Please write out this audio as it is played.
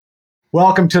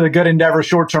Welcome to the Good Endeavor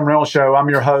Short-Term Rental Show. I'm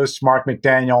your host, Mark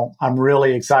McDaniel. I'm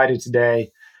really excited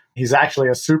today. He's actually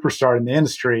a superstar in the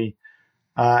industry,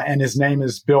 and his name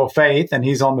is Bill Faeth, and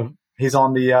he's on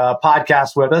the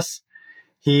podcast with us.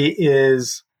 He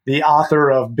is the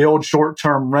author of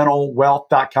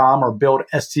BuildShortTermRentalWealth.com or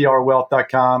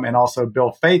BuildSTRWealth.com and also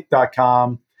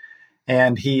BuildFaith.com.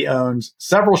 And he owns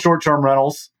several short-term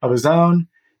rentals of his own.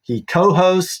 He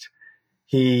co-hosts.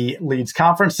 He leads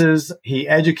conferences, he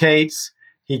educates,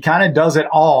 he kind of does it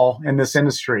all in this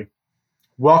industry.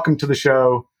 Welcome to the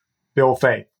show, Bill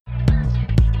Faeth.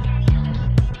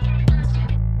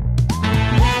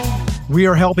 We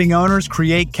are helping owners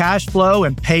create cash flow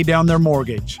and pay down their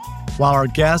mortgage, while our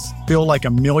guests feel like a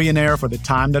millionaire for the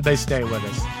time that they stay with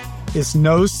us. It's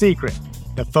no secret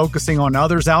that focusing on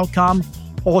others' outcome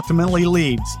ultimately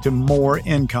leads to more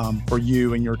income for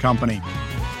you and your company.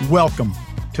 Welcome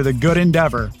to the Good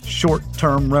Endeavor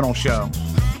Short-Term Rental Show.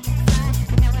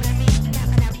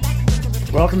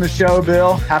 Welcome to the show,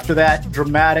 Bill. After that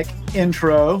dramatic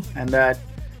intro and that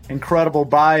incredible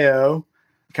bio,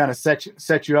 kind of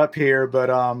set you up here. But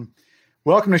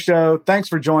welcome to the show. Thanks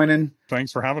for joining.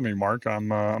 Thanks for having me, Mark.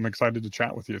 I'm excited to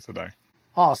chat with you today.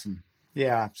 Awesome.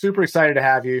 Yeah, super excited to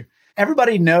have you.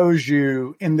 Everybody knows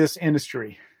you in this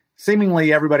industry.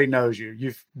 Seemingly everybody knows you.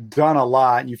 You've done a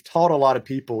lot. You've taught a lot of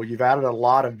people. You've added a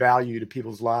lot of value to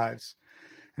people's lives.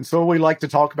 And so what we like to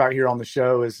talk about here on the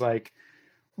show is like,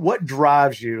 what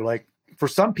drives you? Like for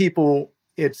some people,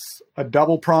 it's a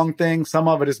double-pronged thing. Some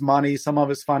of it is money. Some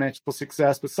of it's financial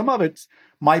success. But some of it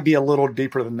might be a little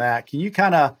deeper than that. Can you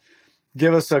kind of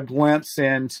give us a glimpse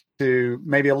into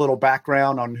maybe a little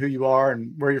background on who you are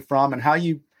and where you're from and how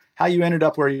you ended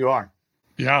up where you are?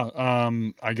 Yeah,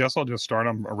 I guess I'll just start.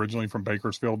 I'm originally from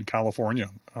Bakersfield, California,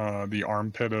 the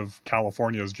armpit of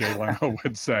California, as Jay Leno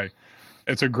would say.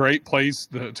 It's a great place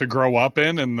to grow up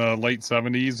in the late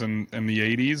 70s and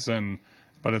the 80s,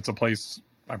 but it's a place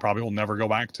I probably will never go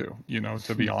back to,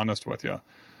 to be honest with you.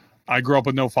 I grew up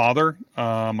with no father.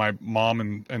 My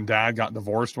mom and dad got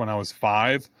divorced when I was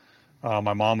 5.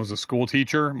 My mom was a school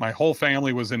teacher. My whole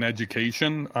family was in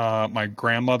education. My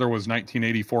grandmother was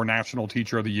 1984 National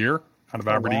Teacher of the Year out of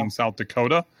Aberdeen, wow, South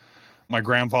Dakota. My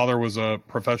grandfather was a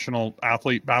professional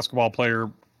athlete, basketball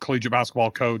player, collegiate basketball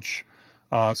coach,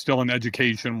 still in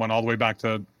education, went all the way back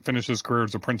to finish his career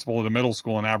as a principal at a middle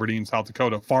school in Aberdeen, South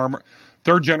Dakota. Farmer,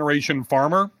 third generation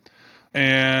farmer.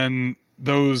 And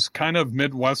those kind of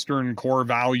Midwestern core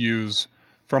values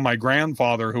from my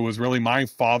grandfather, who was really my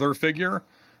father figure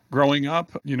growing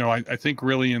up, I think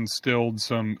really instilled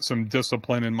some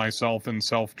discipline in myself and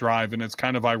self-drive. And it's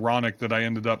kind of ironic that I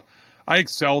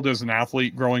excelled as an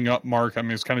athlete growing up, Mark. I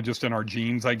mean, it's kind of just in our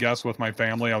genes, I guess, with my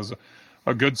family. I was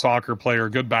a good soccer player,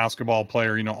 good basketball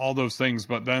player, all those things.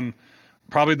 But then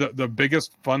probably the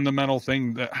biggest fundamental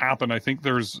thing that happened, I think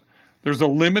there's a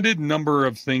limited number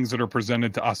of things that are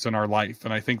presented to us in our life.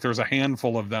 And I think there's a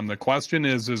handful of them. The question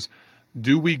is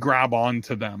do we grab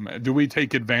onto them? Do we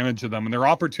take advantage of them? And there are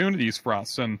opportunities for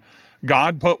us. And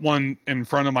God put one in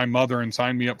front of my mother and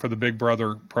signed me up for the Big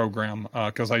Brother program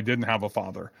because I didn't have a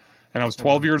father. And I was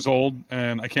 12 years old,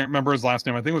 and I can't remember his last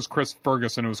name. I think it was Chris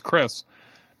Ferguson. It was Chris,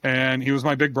 and he was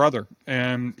my big brother.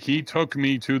 And he took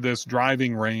me to this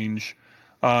driving range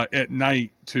at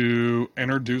night to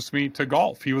introduce me to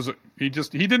golf. He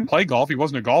didn't play golf. He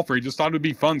wasn't a golfer. He just thought it would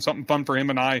be fun, something fun for him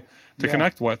and I to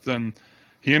connect with. And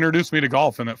he introduced me to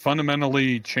golf, and it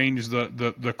fundamentally changed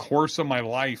the course of my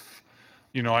life.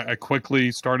 I quickly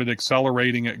started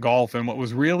accelerating at golf. And what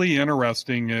was really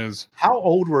interesting is... How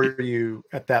old were you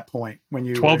at that point when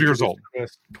you... 12 years old.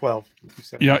 12. You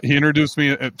said. Yeah, he introduced me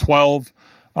at 12.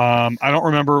 I don't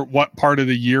remember what part of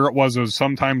the year it was. It was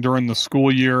sometime during the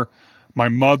school year. My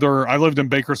mother... I lived in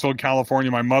Bakersfield,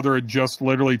 California. My mother had just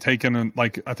literally taken, I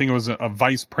think it was a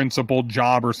vice principal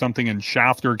job or something in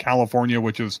Shafter, California,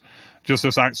 which is just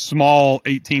this small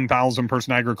 18,000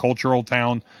 person agricultural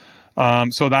town.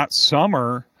 So that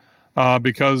summer,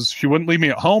 because she wouldn't leave me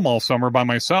at home all summer by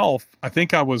myself, I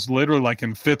think I was literally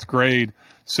in 5th grade,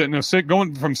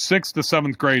 going from 6th to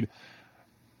 7th grade.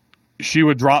 She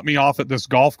would drop me off at this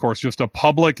golf course, just a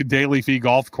public daily fee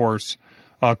golf course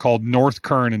called North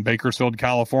Kern in Bakersfield,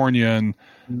 California. And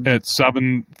at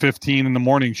 7:15 in the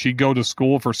morning, she'd go to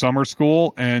school for summer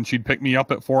school, and she'd pick me up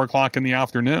at 4:00 in the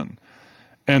afternoon.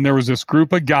 And there was this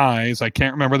group of guys, I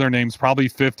can't remember their names, probably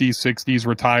 50s, 60s,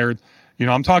 retired.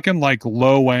 I'm talking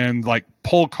low end,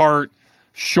 pull cart,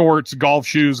 shorts, golf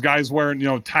shoes, guys wearing,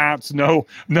 tats, no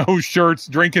shirts,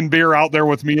 drinking beer out there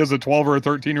with me as a 12 or a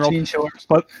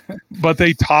 13-year-old. But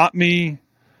they taught me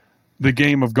the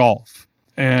game of golf,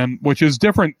 and which is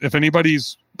different if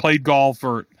anybody's played golf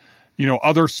or,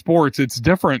 other sports, it's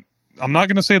different. I'm not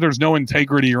going to say there's no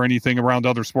integrity or anything around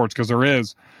other sports, because there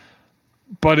is,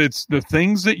 but it's the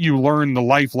things that you learn, the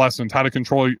life lessons, how to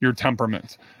control your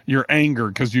temperament, your anger,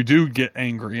 because you do get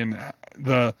angry, and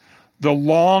the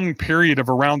long period of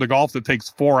a round of golf that takes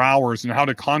 4 hours, and how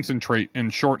to concentrate in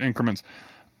short increments.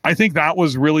 I think that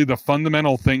was really the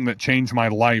fundamental thing that changed my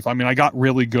life. I mean, I got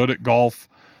really good at golf.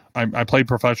 I played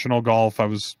professional golf.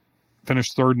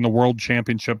 Finished third in the world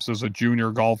championships as a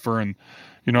junior golfer, and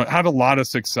had a lot of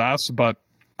success. But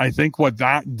I think what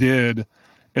that did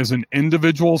is an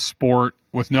individual sport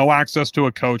with no access to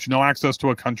a coach, no access to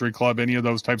a country club, any of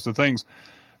those types of things,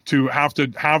 to have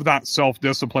that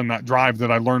self-discipline, that drive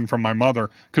that I learned from my mother.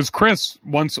 Because Chris,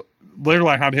 literally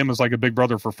I had him as like a big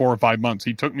brother for 4 or 5 months.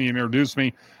 He took me and introduced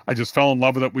me. I just fell in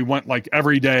love with it. We went like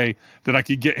every day that I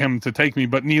could get him to take me,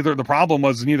 but the problem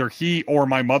was neither he or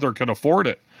my mother could afford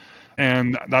it.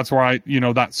 And that's where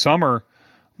that summer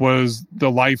was the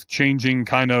life-changing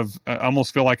kind of, I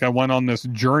almost feel like I went on this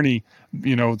journey,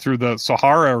 through the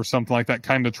Sahara or something like that,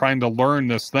 kind of trying to learn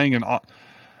this thing. And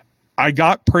I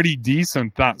got pretty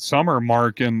decent that summer,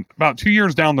 Mark. And about 2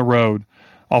 years down the road,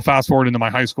 I'll fast forward into my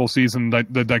high school season,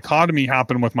 the dichotomy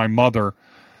happened with my mother,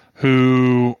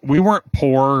 who, we weren't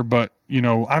poor, but, I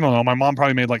don't know, my mom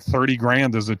probably made like 30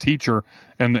 grand as a teacher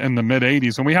in the mid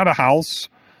 80s. And we had a house,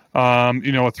 a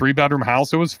 3-bedroom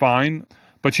house. It was fine,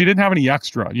 but she didn't have any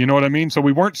extra, you know what I mean? So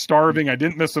we weren't starving. I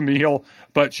didn't miss a meal,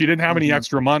 but she didn't have any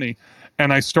extra money.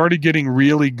 And I started getting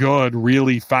really good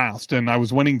really fast. And I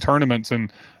was winning tournaments in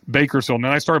Bakersfield. And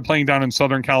then I started playing down in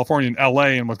Southern California, in LA,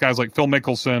 and with guys like Phil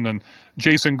Mickelson and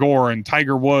Jason Gore and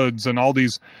Tiger Woods and all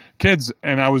these kids.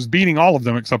 And I was beating all of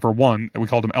them except for one. We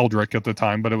called him Eldrick at the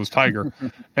time, but it was Tiger.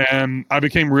 And I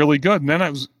became really good. And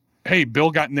then hey,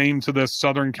 Bill got named to this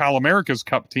Southern Cal America's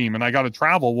Cup team, and I got to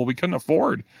travel. Well, we couldn't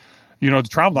afford, to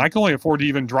travel. I could only afford to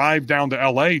even drive down to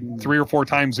LA 3 or 4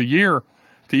 times a year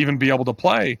to even be able to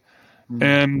play.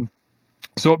 And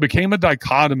so it became a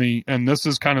dichotomy, and this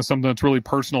is kind of something that's really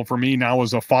personal for me now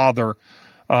as a father,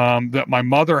 that my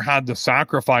mother had to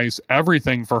sacrifice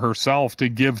everything for herself to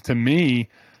give to me,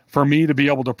 for me to be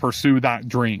able to pursue that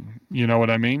dream. You know what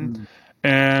I mean?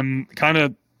 And kind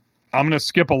of, I'm going to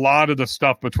skip a lot of the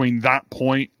stuff between that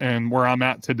point and where I'm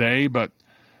at today, but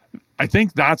I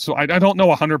think I don't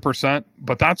know 100%,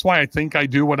 but that's why I think I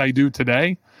do what I do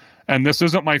today. And this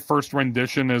isn't my first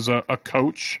rendition as a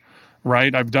coach,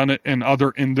 right? I've done it in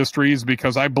other industries,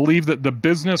 because I believe that the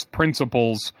business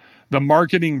principles, the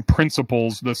marketing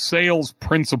principles, the sales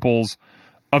principles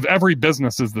of every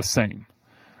business is the same,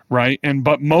 right?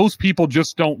 But most people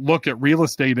just don't look at real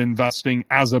estate investing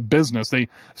as a business. They,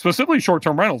 specifically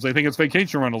short-term rentals, they think it's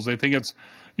vacation rentals. They think it's,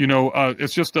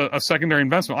 it's just a secondary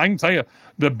investment. I can tell you,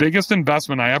 the biggest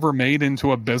investment I ever made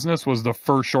into a business was the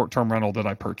first short-term rental that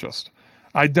I purchased.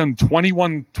 I'd done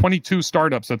 22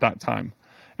 startups at that time,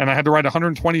 and I had to write a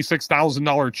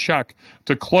 $126,000 check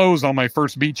to close on my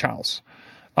first beach house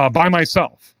by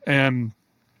myself. And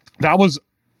that was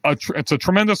it's a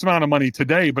tremendous amount of money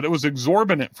today, but it was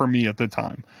exorbitant for me at the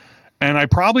time. And I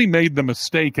probably made the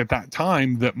mistake at that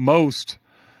time that most,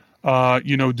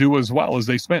 do as well, as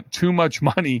they spent too much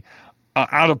money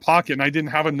out of pocket, and I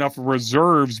didn't have enough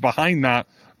reserves behind that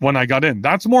when I got in.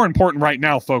 That's more important right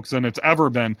now, folks, than it's ever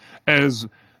been, as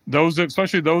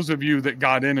especially those of you that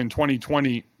got in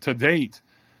 2020 to date.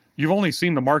 You've only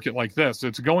seen the market like this.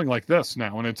 It's going like this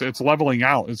now, and it's leveling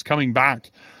out. It's coming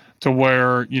back to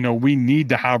where, we need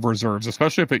to have reserves,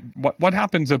 especially if what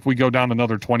happens if we go down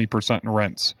another 20% in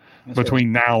rents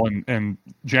between now and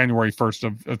January 1st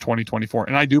of 2024.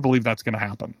 And I do believe that's going to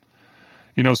happen.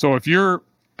 So if you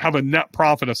have a net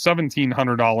profit of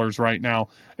 $1,700 right now,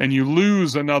 and you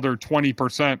lose another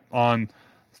 20% on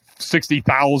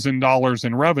 $60,000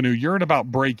 in revenue, you're at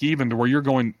about break even, to where you're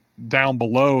going down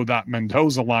below that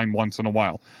Mendoza line once in a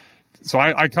while. So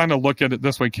I kind of look at it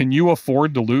this way. Can you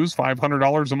afford to lose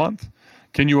 $500 a month?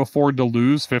 Can you afford to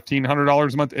lose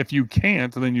 $1,500 a month? If you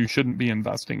can't, then you shouldn't be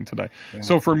investing today. Yeah.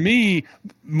 So for me,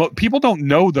 people don't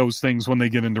know those things when they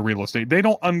get into real estate. They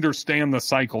don't understand the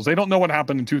cycles. They don't know what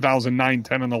happened in 2009,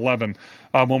 10, and 11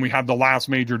 when we had the last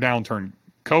major downturn.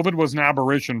 COVID was an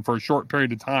aberration for a short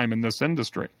period of time in this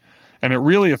industry, and it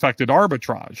really affected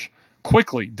arbitrage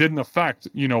quickly. Didn't affect,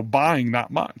 buying that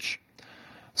much.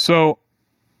 So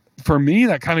for me,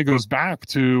 that kind of goes back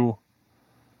to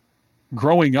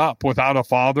growing up without a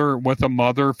father, with a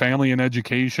mother, family and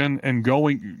education, and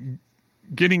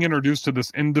getting introduced to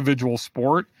this individual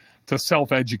sport to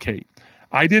self-educate.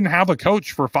 I didn't have a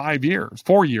coach for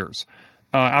 4 years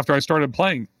after I started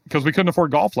playing, because we couldn't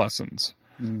afford golf lessons.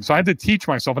 So I had to teach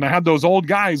myself. And I had those old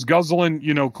guys guzzling,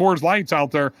 Coors Lights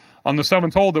out there on the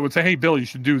seventh hole that would say, hey, Bill, you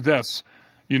should do this.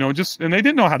 And they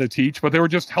didn't know how to teach, but they were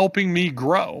just helping me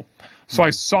grow. So I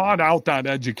sought out that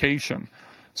education.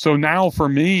 So now for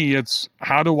me, it's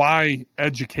how do I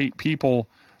educate people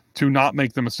to not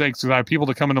make the mistakes? Because I have people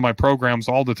that come into my programs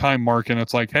all the time, Mark, and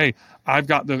it's like, hey, I've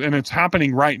got this, and it's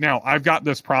happening right now. I've got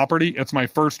this property. It's my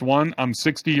first one. I'm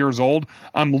 60 years old.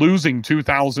 I'm losing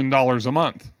 $2,000 a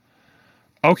month.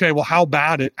 Okay, well, how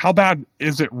bad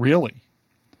is it really?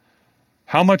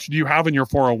 How much do you have in your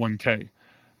 401k?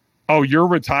 Oh, you're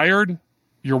retired?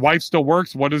 Your wife still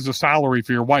works? What is the salary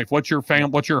for your wife? What's your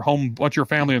family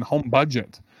and home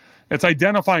budget? It's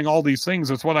identifying all these things.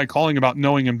 It's what I'm calling about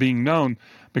knowing and being known,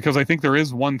 because I think there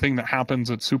is one thing that happens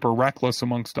that's super reckless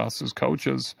amongst us as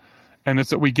coaches, and it's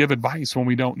that we give advice when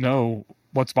we don't know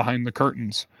what's behind the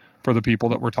curtains for the people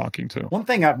that we're talking to. One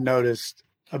thing I've noticed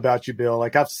about you, Bill,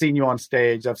 like I've seen you on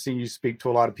stage, I've seen you speak to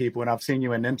a lot of people, and I've seen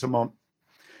you in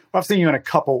a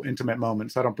couple intimate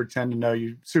moments. I don't pretend to know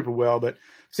you super well, but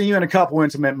I've seen you in a couple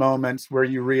intimate moments where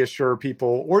you reassure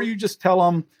people, or you just tell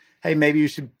them, hey, maybe you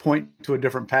should point to a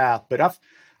different path. But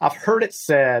I've heard it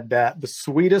said that the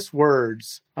sweetest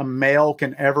words a male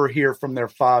can ever hear from their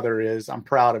father is, I'm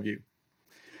proud of you.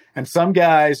 And some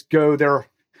guys go there.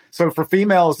 So for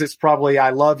females, it's probably,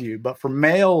 I love you. But for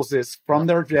males, it's from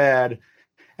their dad.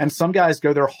 And some guys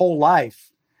go their whole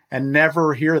life and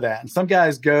never hear that. And some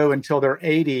guys go until they're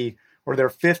 80 or they're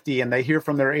 50 and they hear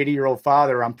from their 80-year-old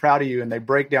father, I'm proud of you, and they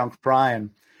break down crying.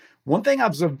 One thing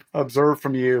I've observed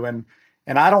from you, and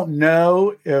I don't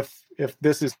know if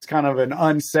this is kind of an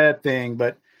unsaid thing,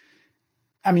 but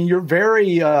I mean, you're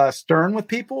very stern with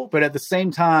people, but at the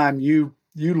same time, you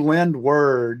lend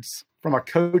words from a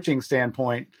coaching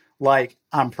standpoint, like,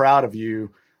 I'm proud of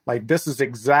you. Like, this is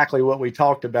exactly what we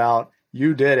talked about.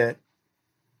 You did it.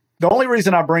 The only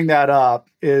reason I bring that up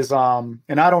is, and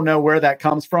I don't know where that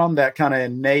comes from, that kind of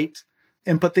innate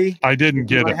empathy. I didn't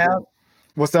get it.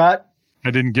 What's that?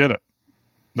 I didn't get it.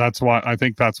 That's why I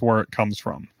think that's where it comes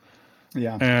from.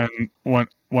 Yeah. And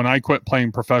when I quit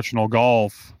playing professional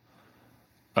golf,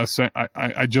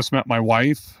 I just met my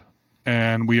wife,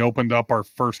 and we opened up our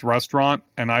first restaurant,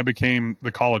 and I became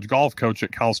the college golf coach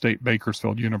at Cal State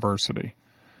Bakersfield University,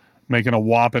 making a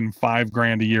whopping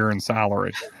 $5,000 a year in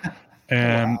salary.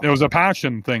 And It was a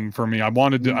passion thing for me. I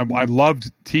wanted to, I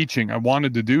loved teaching. I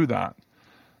wanted to do that.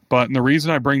 But the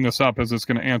reason I bring this up is it's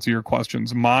going to answer your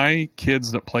questions. My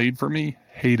kids that played for me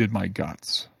hated my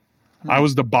guts. I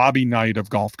was the Bobby Knight of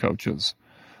golf coaches.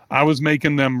 I was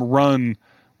making them run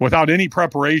without any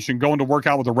preparation, going to work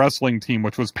out with a wrestling team,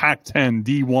 which was Pac-10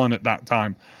 D1 at that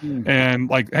time. And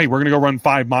like, hey, we're going to go run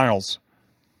 5 miles.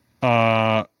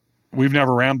 We've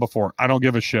never ran before. I don't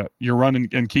give a shit. You're running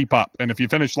and keep up. And if you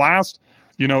finish last,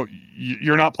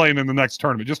 you're not playing in the next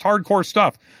tournament. Just hardcore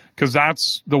stuff, because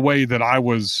that's the way that I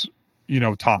was,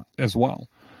 taught as well.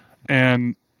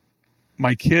 And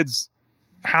my kids,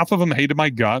 half of them hated my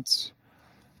guts.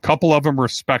 A couple of them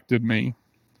respected me.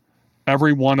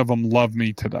 Every one of them loved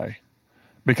me today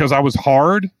because I was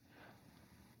hard.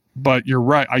 But you're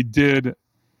right. I did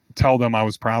tell them I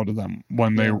was proud of them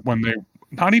when they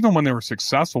not even when they were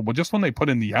successful, but just when they put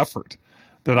in the effort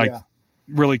that I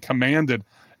really commanded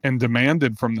and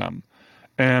demanded from them.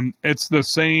 And it's the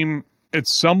same,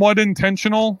 it's somewhat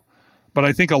intentional, but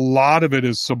I think a lot of it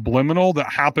is subliminal that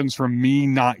happens from me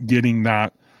not getting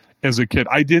that as a kid.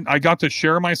 I got to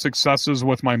share my successes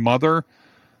with my mother,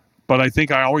 but I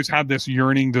think I always had this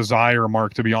yearning desire,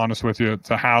 Mark, to be honest with you,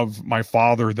 to have my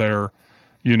father there,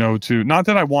 to, not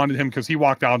that I wanted him because he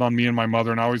walked out on me and my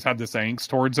mother, and I always had this angst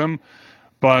towards him,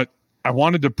 but I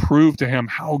wanted to prove to him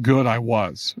how good I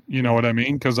was. You know what I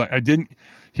mean? Because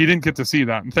he didn't get to see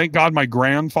that. And thank God my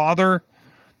grandfather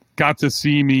got to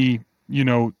see me,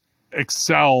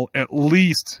 excel at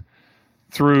least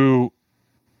through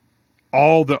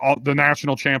all the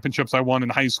national championships I won in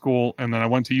high school. And then I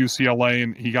went to UCLA,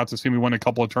 and he got to see me win a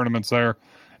couple of tournaments there.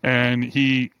 And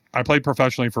I played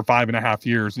professionally for 5.5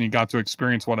 years, and he got to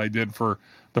experience what I did for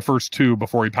the first 2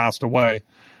 before he passed away.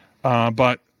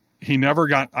 But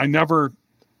I never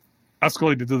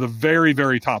escalated to the very,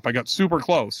 very top. I got super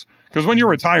close. Because when you're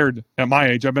retired at my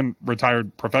age, I've been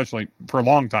retired professionally for a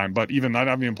long time, but I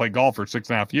haven't even played golf for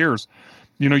 6.5 years.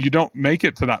 You don't make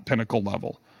it to that pinnacle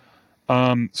level.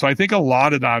 So I think a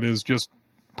lot of that is just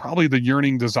probably the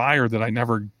yearning desire that I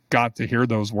never got to hear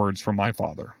those words from my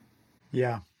father.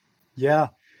 Yeah. Yeah.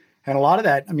 And a lot of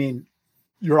that,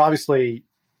 you're obviously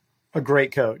a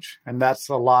great coach. And that's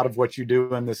a lot of what you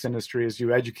do in this industry is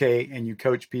you educate and you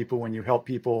coach people and you help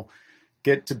people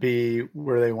get to be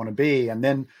where they want to be. And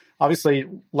then obviously,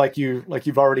 like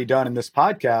you've already done in this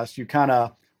podcast, you kind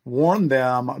of warn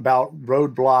them about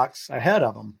roadblocks ahead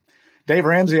of them. Dave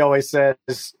Ramsey always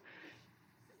says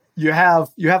you have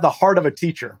the heart of a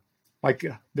teacher. Like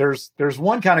there's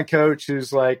one kind of coach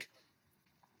who's like,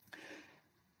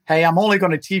 hey, I'm only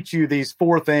going to teach you these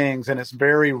 4 things, and it's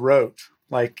very rote.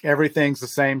 Like everything's the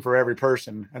same for every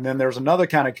person. And then there's another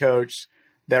kind of coach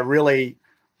that really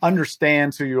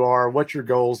understands who you are, what your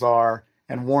goals are,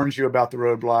 and warns you about the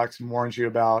roadblocks and warns you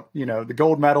about, the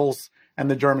gold medals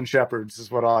and the German shepherds is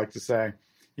what I like to say.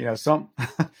 Some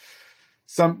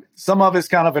of it's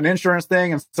kind of an insurance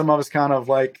thing, and some of it's kind of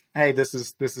like, hey, this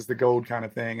is the gold kind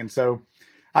of thing. And so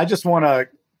I just want to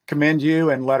commend you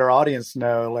and let our audience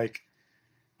know, like,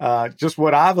 just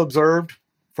what I've observed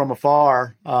from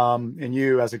afar in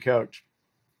you as a coach.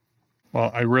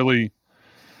 Well, I really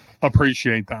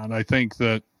appreciate that. I think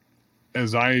that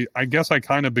as I guess I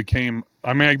kind of became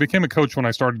a coach when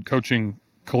I started coaching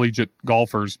collegiate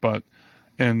golfers, but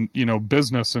in,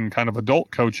 business and kind of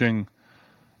adult coaching,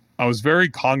 I was very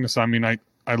cognizant. I mean, I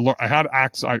had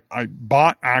access, I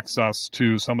bought access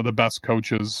to some of the best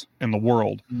coaches in the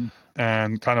world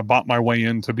and kind of bought my way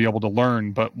in to be able to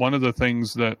learn. But one of the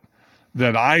things that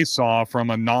I saw from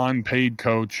a non-paid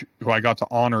coach who I got to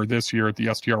honor this year at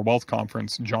the STR Wealth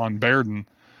Conference, John Bairden,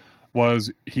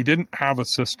 was he didn't have a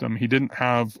system. He didn't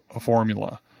have a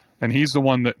formula. And he's the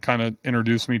one that kind of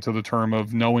introduced me to the term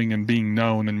of knowing and being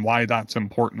known and why that's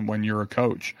important when you're a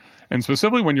coach. And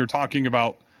specifically when you're talking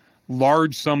about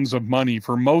large sums of money,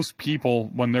 for most people,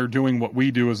 when they're doing what we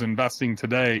do as investing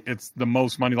today, it's the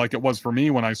most money, like it was for me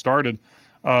when I started,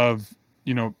 of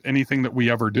anything that we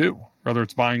ever do, whether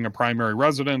it's buying a primary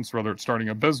residence, whether it's starting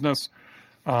a business.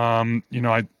 I've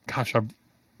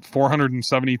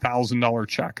 $470,000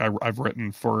 check I've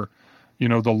written for,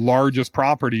 the largest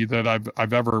property that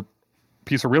I've ever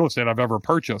piece of real estate I've ever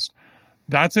purchased.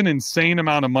 That's an insane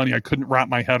amount of money I couldn't wrap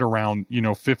my head around,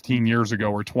 15 years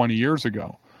ago or 20 years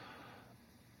ago.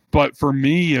 But for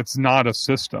me, it's not a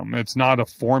system. It's not a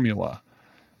formula.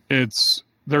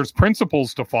 There's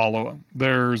principles to follow.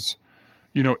 There's,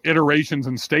 iterations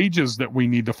and stages that we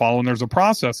need to follow. And there's a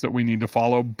process that we need to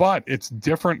follow, but it's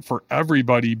different for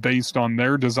everybody based on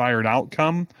their desired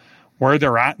outcome, where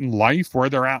they're at in life, where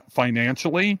they're at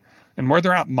financially, and where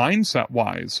they're at mindset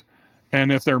wise.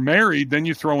 And if they're married, then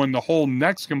you throw in the whole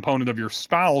next component of your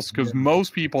spouse, because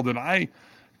most people that I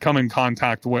come in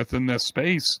contact with in this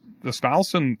space, the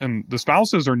spouse and the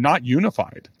spouses are not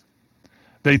unified.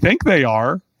 They think they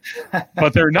are,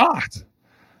 but they're not.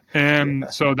 And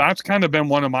so that's kind of been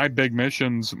one of my big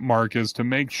missions, Mark, is to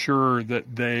make sure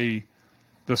that the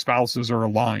spouses are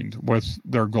aligned with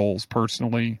their goals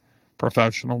personally,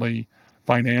 professionally,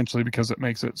 financially, because it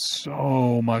makes it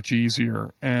so much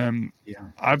easier. And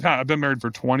I've been married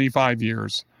for 25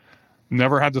 years,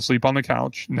 never had to sleep on the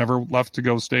couch, never left to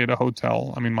go stay at a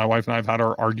hotel. I mean, my wife and I have had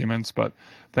our arguments, but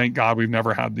thank God we've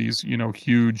never had these,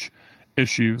 huge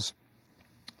issues.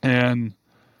 Our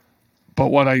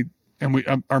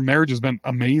marriage has been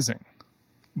amazing.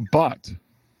 But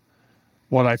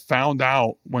what I found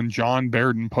out when John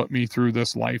Bairden put me through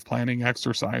this life planning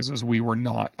exercise is we were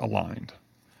not aligned.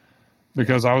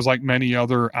 Because I was like many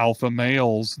other alpha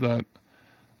males that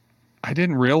I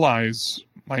didn't realize.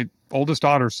 My oldest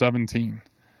daughter's 17.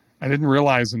 I didn't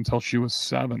realize until she was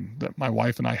 7 that my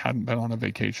wife and I hadn't been on a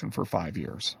vacation for 5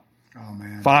 years. Oh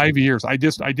man. 5 years.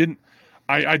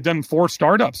 I'd done 4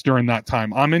 startups during that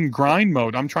time. I'm in grind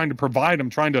mode. I'm trying to provide. I'm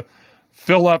trying to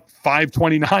fill up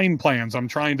 529 plans. I'm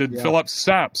trying to fill up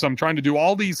SEPs. I'm trying to do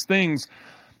all these things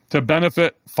to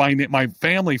benefit my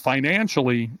family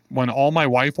financially, when all my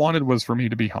wife wanted was for me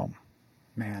to be home.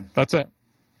 Man. That's it.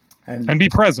 And be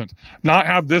present, not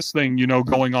have this thing,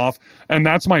 going off. And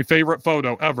that's my favorite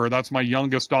photo ever. That's my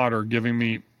youngest daughter giving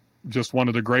me just one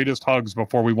of the greatest hugs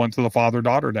before we went to the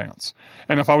father-daughter dance.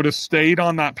 And if I would have stayed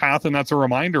on that path, and that's a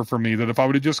reminder for me that if I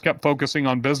would have just kept focusing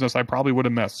on business, I probably would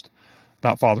have missed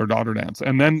that father-daughter dance.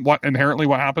 And then what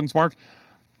happens, Mark?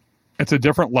 It's a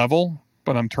different level,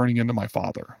 but I'm turning into my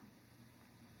father.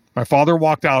 My father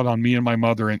walked out on me and my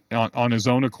mother on his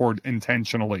own accord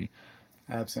intentionally.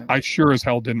 Absolutely. I sure as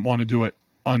hell didn't want to do it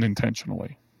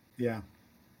unintentionally. Yeah.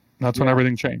 That's when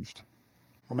everything changed.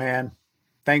 Well, man,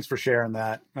 thanks for sharing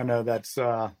that. I know that's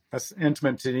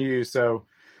intimate to you. So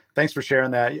thanks for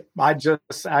sharing that. I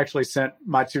just actually sent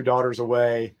my 2 daughters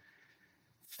away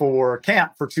for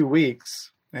camp for 2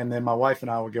 weeks. And then my wife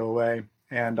and I would go away.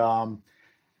 And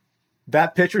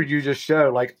that picture you just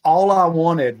showed, like all I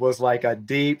wanted was like a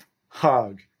deep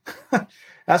hug.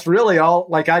 That's really all.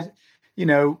 Like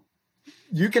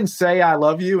you can say I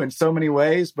love you in so many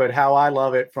ways, but how I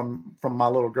love it from my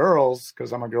little girls,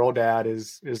 because I'm a girl dad,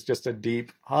 is just a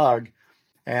deep hug,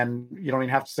 and you don't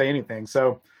even have to say anything.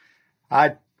 So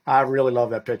I really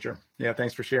love that picture. Yeah,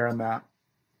 thanks for sharing that.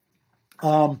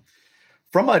 From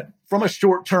a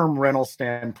short-term rental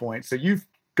standpoint, so you've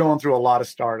gone through a lot of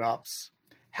startups.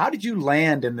 How did you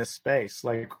land in this space?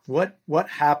 Like what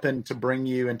happened to bring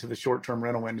you into the short-term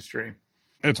rental industry?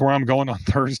 It's where I'm going on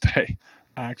Thursday.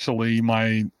 Actually,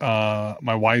 my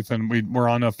wife and we're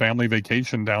on a family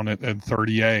vacation down at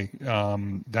 30A,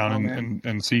 down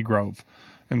in Seagrove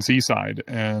and Seaside.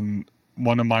 And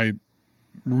one of my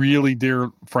really dear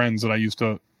friends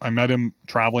that I met him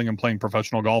traveling and playing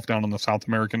professional golf down on the South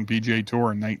American PGA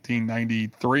Tour in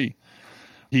 1993.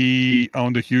 He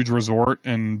owned a huge resort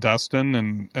in Destin,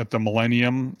 and at the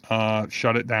Millennium,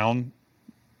 shut it down,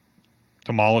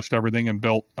 demolished everything, and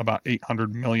built about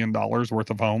 $800 million worth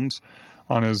of homes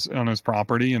on his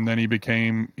property. And then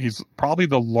he's probably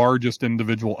the largest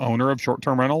individual owner of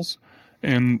short-term rentals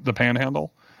in the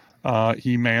Panhandle.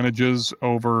 He manages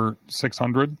over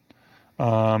 600.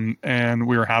 And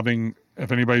we were having,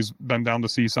 if anybody's been down to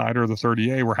Seaside or the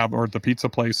 30A, we're at the pizza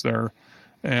place there,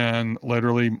 and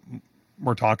literally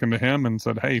we're talking to him and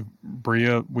said, "Hey,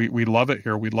 Bria, we love it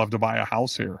here. We'd love to buy a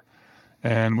house here."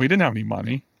 And we didn't have any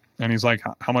money. And he's like,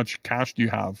 "How much cash do you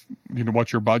have?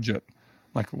 What's your budget?"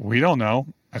 Like, "We don't know."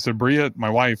 I said, "Bria, my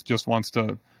wife, just wants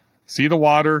to see the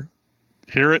water,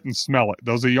 hear it, and smell it.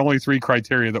 Those are the only 3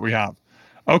 criteria that we have."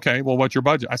 "Okay, well, what's your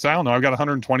budget?" I said, "I don't know. I've got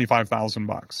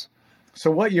 $125,000. So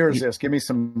what year is this? Give me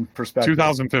some perspective.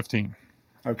 2015.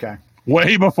 Okay.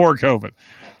 Way before COVID.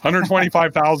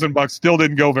 $125,000 still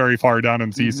didn't go very far down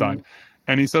in Seaside. Mm-hmm.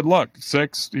 And he said, "Look,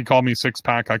 he called me Six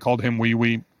Pack. I called him Wee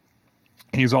Wee.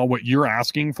 He's all, what you're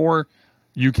asking for,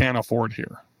 you can't afford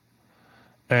here."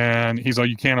 And he's like,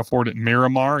 "You can't afford it in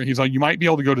Miramar." He's like, "You might be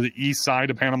able to go to the east side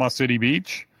of Panama City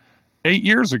Beach." 8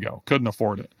 years ago, couldn't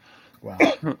afford it. Wow.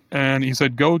 And he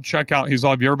said, "Go check out." He's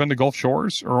like, "Have you ever been to Gulf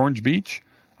Shores or Orange Beach?"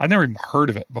 I'd never even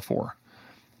heard of it before.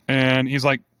 And he's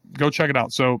like, "Go check it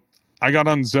out." So I got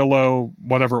on Zillow,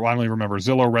 whatever, I don't even remember,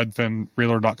 Zillow, Redfin,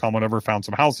 Realtor.com, whatever, found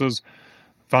some houses,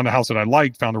 found a house that I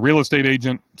liked, found a real estate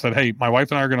agent, said, "Hey, my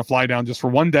wife and I are going to fly down just for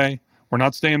one day. We're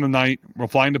not staying the night. We'll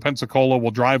fly into Pensacola.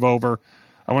 We'll drive over.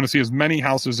 I want to see as many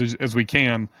houses as we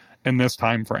can in this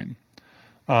time frame."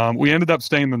 We ended up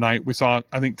staying the night. We saw,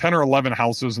 I think, 10 or 11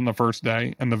 houses in the first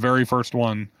day, and the very first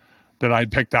one that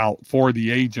I'd picked out for the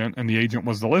agent, and the agent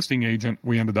was the listing agent,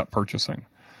 we ended up purchasing.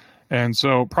 And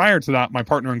so prior to that, my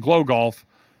partner in Glow Golf,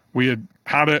 we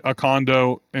had a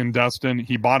condo in Destin.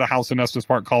 He bought a house in Estes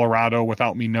Park, Colorado,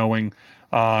 without me knowing.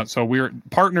 So we were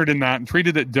partnered in that and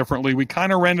treated it differently. We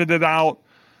kind of rented it out,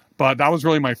 but that was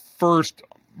really my first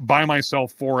by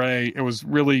myself foray. It was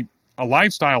really a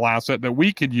lifestyle asset that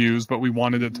we could use, but we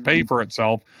wanted it to pay for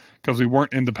itself because we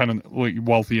weren't independently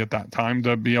wealthy at that time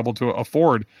to be able to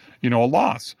afford, a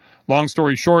loss. Long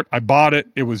story short, I bought it.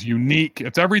 It was unique.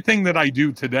 It's everything that I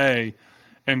do today.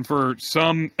 And for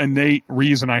some innate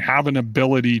reason, I have an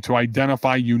ability to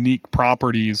identify unique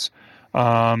properties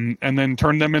and then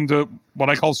turn them into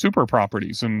what I call super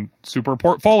properties and super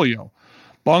portfolio.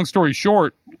 Long story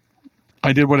short,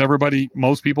 I did what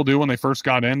most people do when they first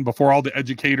got in, before all the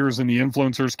educators and the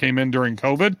influencers came in during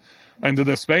COVID into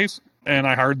this space. And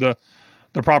I hired the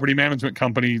property management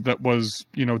company that was,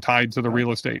 tied to the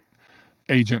real estate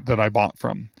agent that I bought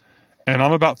from. And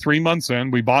I'm about 3 months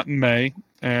in. We bought in May,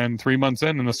 and 3 months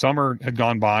in, and the summer had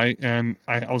gone by, and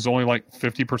I was only like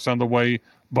 50% of the way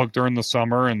booked during the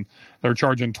summer, and they're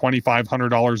charging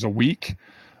 $2,500 a week,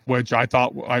 which I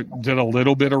thought, I did a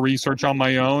little bit of research on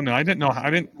my own, and I didn't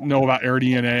know about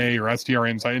AirDNA or STR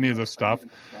Insight, any of this stuff.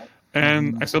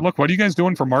 And I said, "Look, what are you guys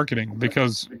doing for marketing?"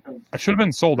 Because I should have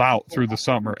been sold out through the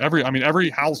summer. Every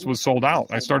house was sold out.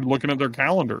 I started looking at their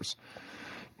calendars.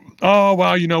 "Oh,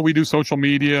 well, we do social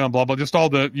media and blah, blah," just all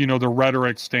the, the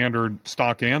rhetoric standard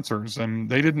stock answers. And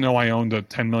they didn't know I owned a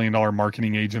 $10 million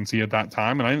marketing agency at that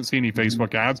time. And I didn't see any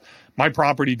Facebook ads. My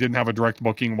property didn't have a direct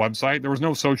booking website. There was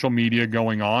no social media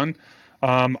going on.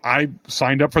 I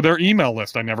signed up for their email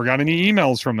list. I never got any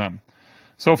emails from them.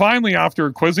 So finally,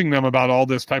 after quizzing them about all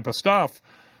this type of stuff,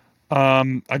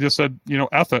 I just said,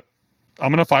 F it. I'm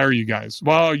going to fire you guys.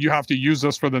 "Well, you have to use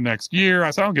this for the next year."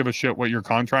 I said, "I don't give a shit what your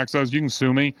contract says. You can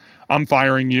sue me. I'm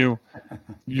firing you.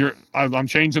 I'm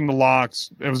changing the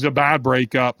locks." It was a bad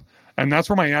breakup. And that's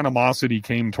where my animosity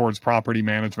came towards property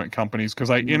management companies, because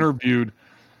I interviewed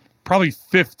probably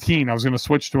 15. I was going to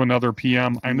switch to another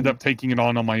PM. I ended up taking it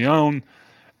on my own.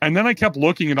 And then I kept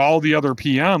looking at all the other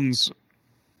PMs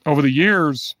over the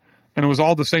years, and it was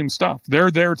all the same stuff.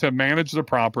 They're there to manage the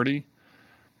property.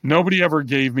 Nobody ever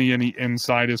gave me any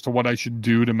insight as to what I should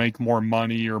do to make more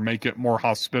money or make it more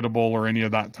hospitable or any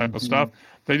of that type of stuff.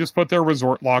 They just put their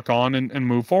resort lock on and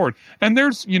move forward. And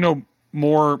there's,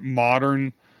 more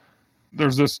modern,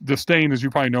 there's this disdain, as you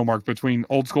probably know, Mark, between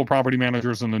old school property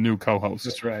managers and the new co-hosts.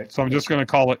 That's right. So I'm just going to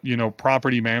call it,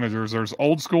 property managers. There's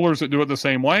old schoolers that do it the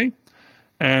same way,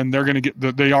 and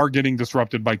they are getting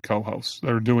disrupted by co-hosts.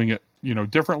 They're doing it,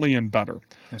 differently and better.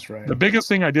 That's right. The biggest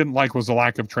thing I didn't like was the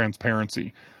lack of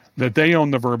transparency, that they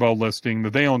owned the Verbo listing,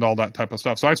 that they owned all that type of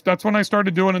stuff. So that's when I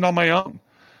started doing it on my own.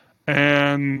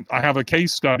 And I have a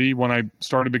case study when I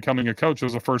started becoming a coach. It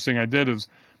was the first thing I did is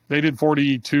they did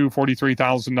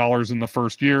 $43,000 in the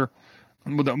first year.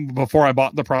 Before I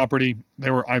bought the property,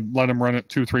 I let them run it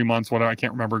 2-3 months, whatever. I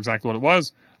can't remember exactly what it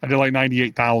was. I did like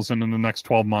 $98,000 in the next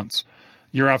 12 months.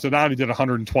 Year after that, I did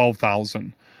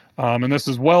 $112,000. And this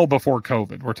is well before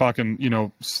COVID. We're talking,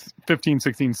 15,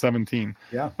 16, 17,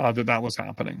 that was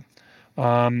happening.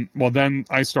 Well, then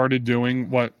I started doing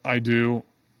what I do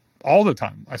all the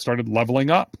time. I started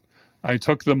leveling up. I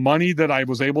took the money that I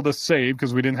was able to save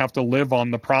because we didn't have to live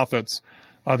on the profits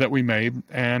that we made,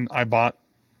 and I bought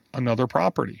another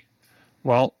property.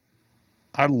 Well,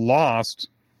 I lost,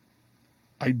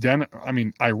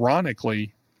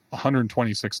 ironically,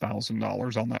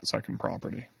 $126,000 on that second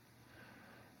property.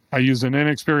 I used an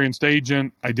inexperienced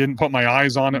agent. I didn't put my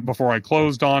eyes on it before I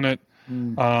closed on it.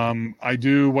 I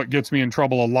do what gets me in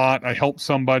trouble a lot. I helped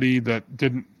somebody that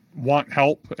didn't want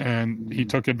help, and he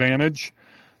took advantage.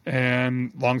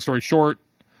 And long story short,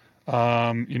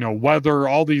 weather,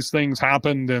 all these things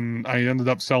happened, and I ended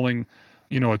up selling,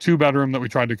 a 2-bedroom that we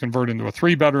tried to convert into a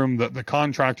 3-bedroom. That the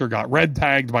contractor got red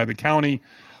tagged by the county.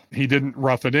 He didn't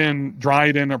rough it in, dry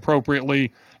it in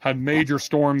appropriately, had major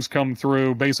storms come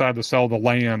through. Basically, I had to sell the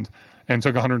land and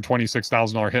took a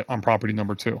 $126,000 hit on property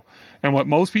number 2. And what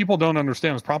most people don't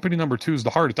understand is property number 2 is the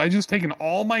hardest. I just taken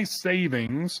all my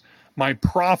savings, my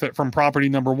profit from property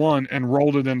number 1, and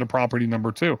rolled it into property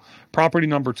number 2. Property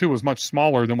number 2 was much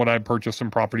smaller than what I had purchased in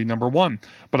property number 1,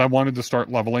 but I wanted to start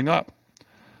leveling up.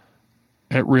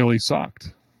 It really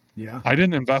sucked. Yeah. I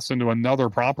didn't invest into another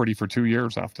property for 2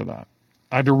 years after that.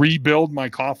 I had to rebuild my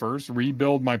coffers,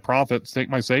 rebuild my profits, take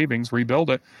my savings, rebuild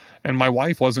it. And my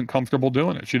wife wasn't comfortable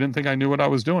doing it. She didn't think I knew what I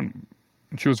was doing.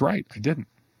 And she was right. I didn't.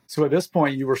 So at this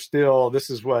point, you were still, this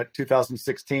is what,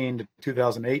 2016 to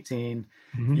 2018,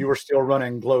 you were still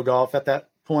running Glow Golf at that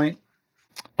point?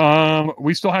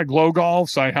 We still had Glow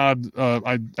Golfs.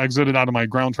 I exited out of my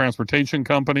ground transportation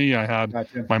company. I had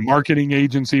my marketing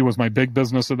agency was my big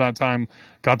business at that time.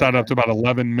 Got that up to about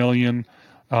 11 million.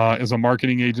 As a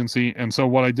marketing agency. And so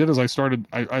what I did is I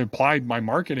applied my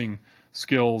marketing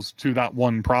skills to that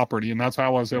one property. And that's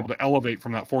how I was able to elevate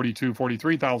from that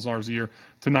 $43,000 a year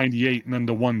to 98 and then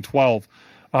to 112.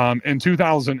 In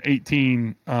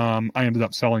 2018, I ended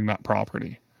up selling that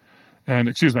property. And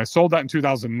I sold that in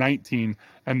 2019.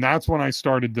 And that's when I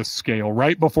started to scale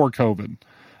right before COVID.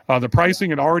 The pricing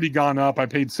had already gone up. I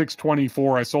paid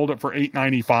 $624. I sold it for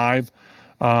 $895.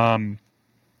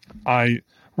 I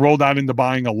rolled out into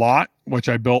buying a lot, which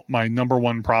I built my number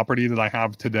 1 property that I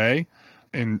have today.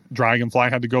 And Dragonfly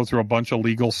had to go through a bunch of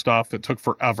legal stuff that took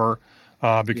forever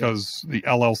because the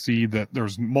LLC, that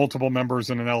there's multiple members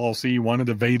in an LLC, one had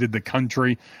evaded the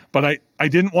country. But I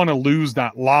didn't want to lose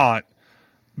that lot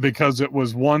because it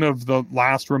was one of the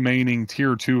last remaining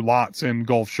tier 2 lots in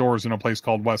Gulf Shores in a place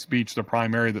called West Beach, the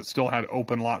prime area that still had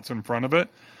open lots in front of it.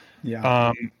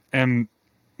 Yeah. And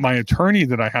my attorney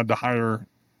that I had to hire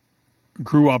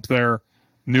grew up there,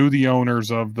 knew the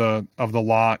owners of the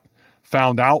lot,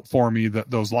 found out for me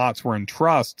that those lots were in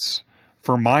trusts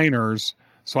for minors.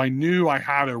 So I knew I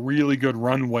had a really good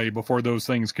runway before those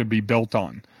things could be built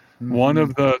on. One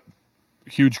of the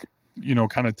huge,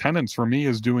 kind of tenets for me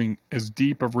is doing as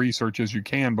deep of research as you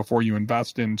can before you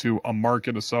invest into a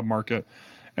market, a submarket,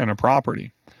 and a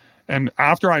property. And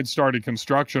after I'd started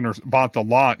construction or bought the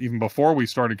lot, even before we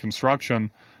started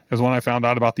construction, is when I found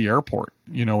out about the airport,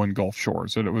 in Gulf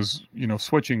Shores, that it was,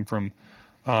 switching from,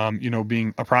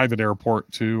 being a private airport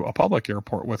to a public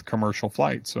airport with commercial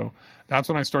flights. So that's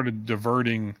when I started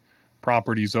diverting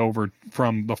properties over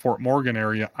from the Fort Morgan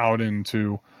area out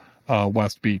into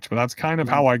West Beach. But that's kind of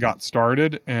how I got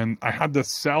started. And I had to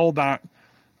sell that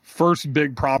first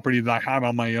big property that I had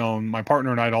on my own. My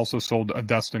partner and I had also sold a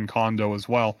Destin condo as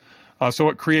well. So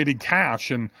it created cash.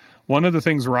 And one of the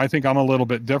things where I think I'm a little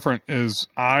bit different is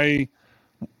I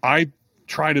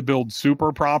try to build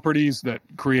super properties that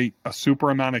create a super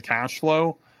amount of cash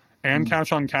flow and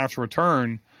cash on cash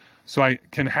return. So I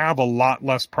can have a lot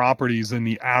less properties than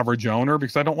the average owner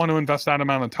because I don't want to invest that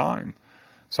amount of time.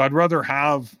 So I'd rather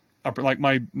have like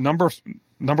my number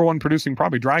number one producing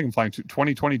property, Dragonfly,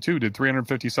 2022 did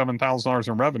 $357,000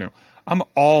 in revenue. I'm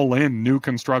all in new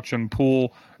construction,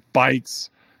 pool, bikes,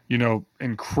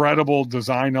 incredible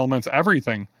design elements,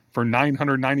 everything for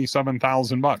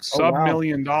 $997,000, sub-$1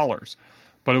 million.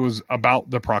 But it was about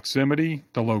the proximity,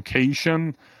 the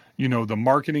location, the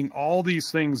marketing, all these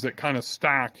things that kind of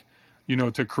stack,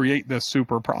 to create this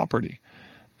super property.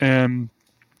 And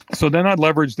so then I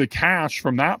leveraged the cash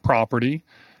from that property.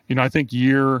 I think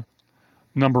year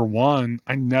number one,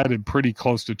 I netted pretty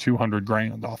close to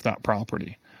 $200,000 off that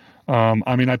property.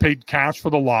 I paid cash for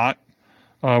the lot,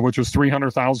 which was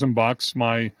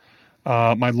 $300,000.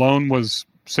 My loan was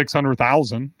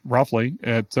 $600,000 roughly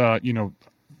at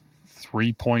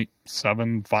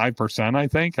 3.75%, I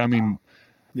think. And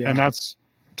that's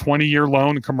 20-year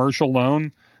loan, commercial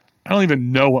loan. I don't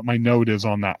even know what my note is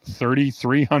on that.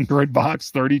 $3,300,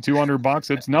 $3,200.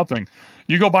 It's nothing.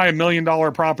 You go buy $1 million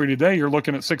property today, you're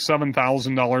looking at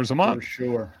 $6,000-$7,000 a month. For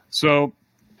sure. So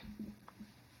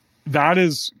that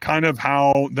is kind of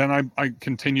how then I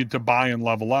continued to buy and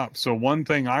level up. So one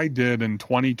thing I did in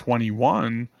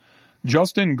 2021,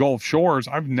 just in Gulf Shores,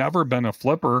 I've never been a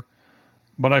flipper,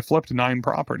 but I flipped 9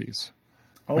 properties.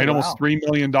 Made almost $3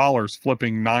 million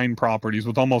flipping 9 properties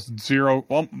with almost zero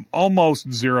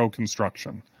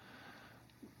construction.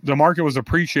 The market was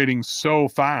appreciating so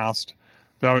fast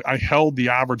that I held the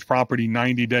average property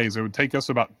 90 days. It would take us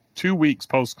about 2 weeks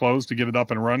post-close to get it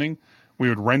up and running. We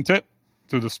would rent it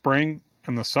through the spring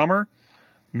and the summer,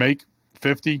 make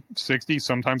 50, 60,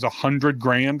 sometimes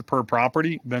 $100,000 per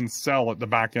property, then sell at the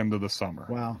back end of the summer.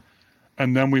 Wow.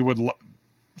 And then we would,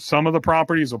 some of the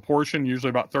properties, a portion, usually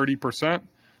about 30%,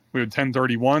 we would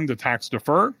 1031 to tax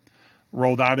defer,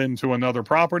 roll that into another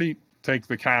property, take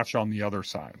the cash on the other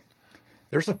side.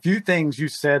 There's a few things you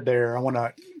said there I want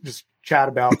to just chat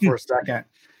about for a second.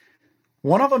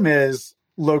 One of them is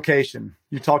location.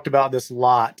 You talked about this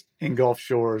lot in Gulf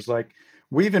Shores. Like,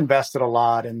 we've invested a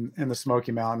lot in the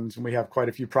Smoky Mountains, and we have quite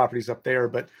a few properties up there.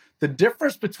 But the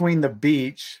difference between the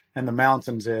beach and the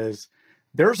mountains is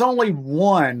there's only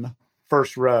one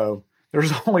first row.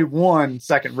 There's only one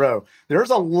second row.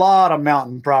 There's a lot of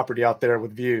mountain property out there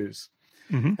with views.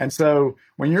 Mm-hmm. And so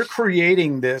when you're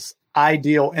creating this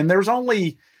ideal, and there's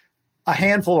only a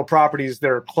handful of properties that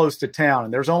are close to town,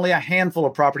 and there's only a handful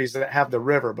of properties that have the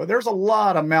river, but there's a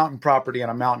lot of mountain property in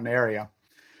a mountain area.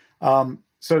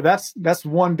 So that's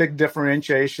one big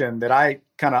differentiation that I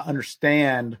kind of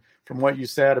understand from what you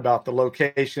said about the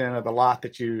location of the lot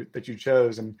that you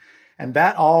chose. And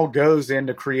that all goes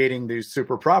into creating these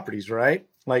super properties, right?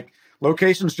 Like,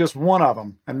 location's just one of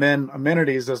them, and then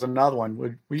amenities is another one.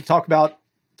 Would you talk about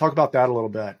that a little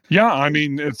bit? Yeah,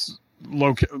 it's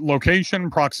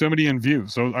location, proximity, and view.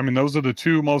 So, those are the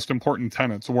two most important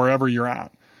tenets wherever you're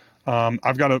at.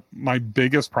 I've got my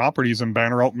biggest properties in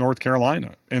Banner Elk, North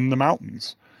Carolina, in the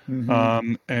mountains.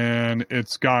 Mm-hmm. And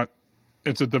it's at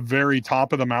the very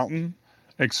top of the mountain,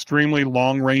 extremely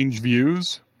long range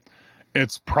views.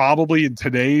 It's probably in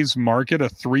today's market a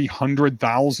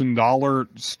 $300,000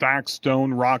 stacked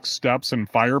stone rock steps and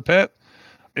fire pit.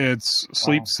 It's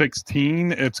Sleep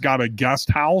 16. It's got a guest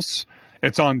house.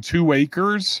 It's on 2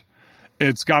 acres.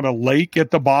 It's got a lake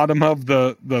at the bottom of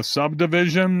the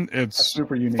subdivision. It's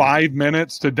super unique. 5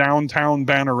 minutes to downtown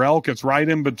Banner Elk. It's right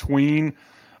in between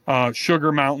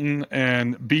Sugar Mountain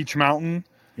and Beach Mountain.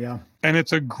 Yeah. And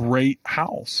it's a great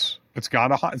house. It's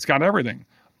got everything.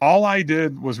 All I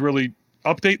did was really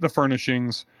update the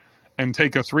furnishings and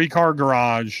take a 3-car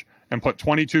garage and put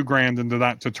 $22,000 into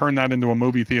that to turn that into a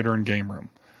movie theater and game room.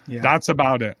 Yeah. That's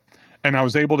about it. And I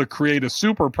was able to create a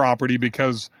super property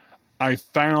because I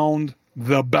found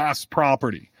the best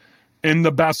property in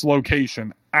the best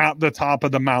location at the top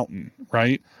of the mountain,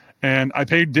 right? And I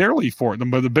paid dearly for it.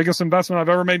 But the biggest investment I've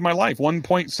ever made in my life,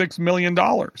 $1.6 million.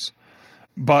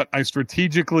 But I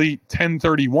strategically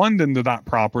 1031'd into that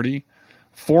property,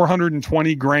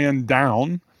 $420,000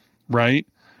 down, right?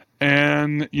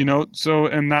 And,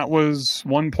 and that was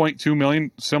 1.2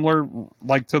 million, similar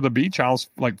like to the beach house,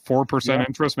 like 4%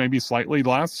 interest, maybe slightly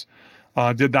less.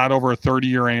 Did that over a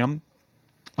 30-year AM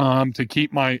to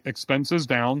keep my expenses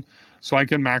down so I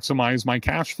can maximize my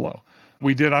cash flow.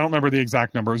 I don't remember the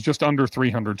exact number. It was just under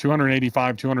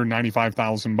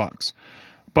 295,000 bucks.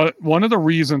 But one of the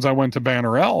reasons I went to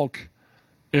Banner Elk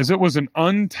is it was an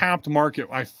untapped market.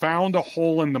 I found a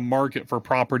hole in the market for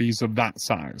properties of that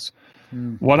size.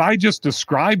 What I just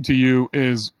described to you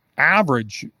is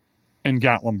average in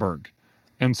Gatlinburg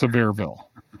and Sevierville.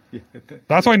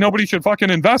 That's why nobody should fucking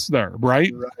invest there,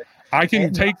 right? I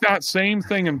can take that same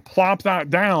thing and plop that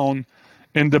down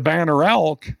into Banner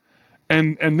Elk,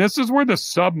 And this is where the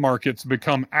submarkets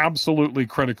become absolutely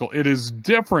critical. It is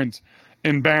different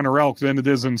in Banner Elk than it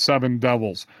is in Seven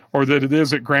Devils, or that it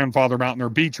is at Grandfather Mountain or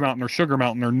Beach Mountain or Sugar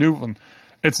Mountain or Newland.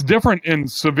 It's different in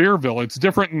Sevierville. It's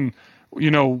different in,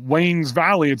 Waynes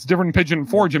Valley. It's different in Pigeon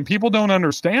Forge, and people don't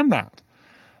understand that.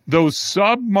 Those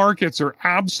sub-markets are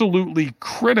absolutely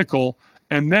critical,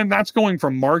 and then that's going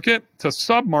from market to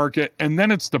submarket, and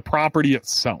then it's the property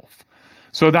itself.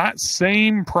 So that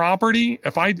same property,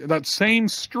 that same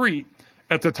street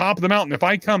at the top of the mountain, if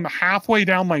I come halfway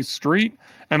down my street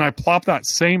and I plop that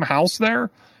same house there,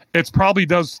 it probably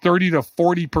does 30 to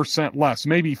 40% less,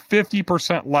 maybe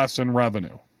 50% less in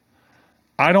revenue.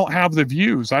 I don't have the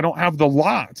views. I don't have the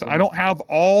lot. I don't have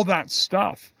all that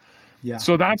stuff. Yeah.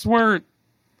 So that's where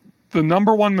the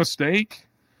number one mistake,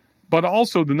 but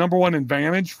also the number one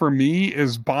advantage for me,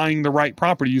 is buying the right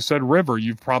property. You said river.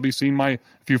 You've probably seen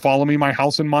if you follow me, my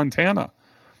house in Montana.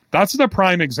 That's the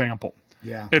prime example.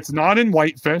 Yeah. It's not in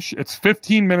Whitefish. It's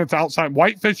 15 minutes outside.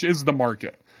 Whitefish is the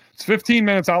market. It's 15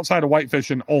 minutes outside of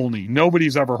Whitefish in Olney.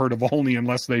 Nobody's ever heard of Olney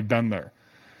unless they've been there.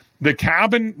 The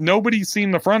cabin, nobody's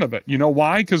seen the front of it. You know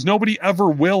why? Because nobody ever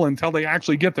will until they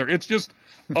actually get there. It's just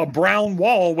a brown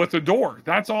wall with a door.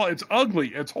 That's all. It's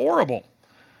ugly. It's horrible.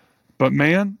 But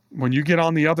man, when you get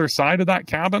on the other side of that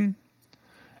cabin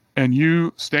and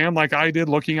you stand like I did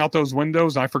looking out those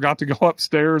windows, I forgot to go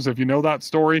upstairs, if you know that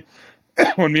story,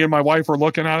 when me and my wife were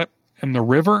looking at it, and the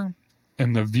river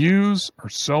and the views are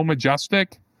so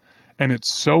majestic and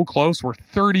it's so close. We're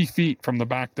 30 feet from the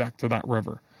back deck to that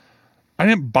river. I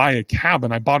didn't buy a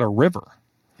cabin. I bought a river.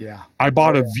 Yeah. I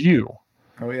bought a view.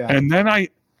 Oh, yeah. And then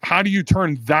how do you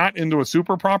turn that into a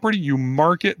super property? You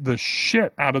market the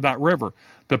shit out of that river.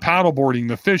 The paddleboarding,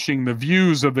 the fishing, the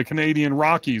views of the Canadian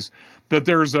Rockies, that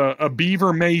there's a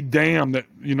beaver-made dam that,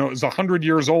 is 100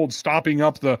 years old stopping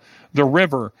up the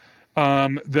river,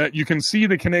 that you can see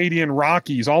the Canadian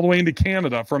Rockies all the way into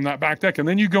Canada from that back deck. And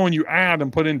then you go and you add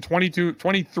and put in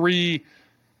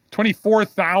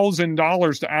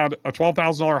 $24,000 to add a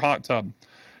 $12,000 hot tub,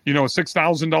 a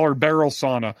 $6,000 barrel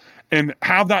sauna, and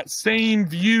have that same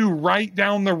view right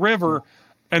down the river.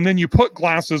 And then you put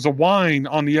glasses of wine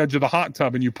on the edge of the hot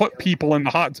tub, and you put people in the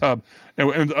hot tub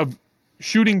and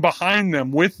shooting behind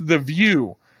them with the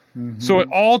view. Mm-hmm. So it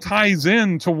all ties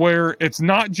in to where it's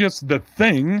not just the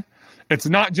thing. It's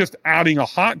not just adding a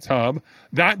hot tub.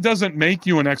 That doesn't make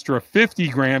you an extra 50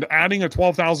 grand. Adding a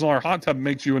 $12,000 hot tub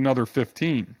makes you another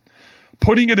 15.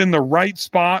 Putting it in the right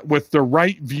spot with the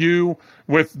right view,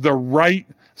 with the right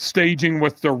staging,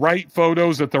 with the right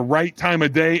photos at the right time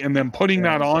of day, and then putting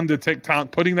that onto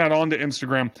TikTok, putting that onto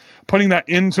Instagram, putting that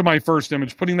into my first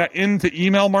image, putting that into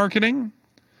email marketing.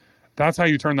 That's how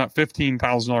you turn that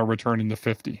 $15,000 return into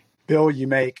 50. Bill, you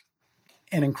make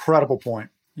an incredible point.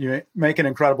 We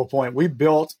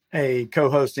built a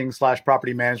co-hosting /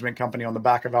 property management company on the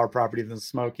back of our property, the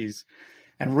Smokies.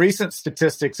 And recent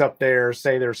statistics up there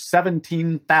say there's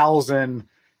 17,000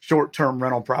 short-term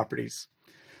rental properties.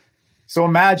 So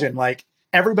imagine,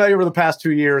 everybody over the past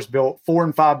 2 years built 4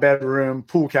 and 5 bedroom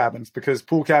pool cabins because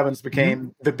pool cabins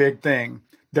became the big thing.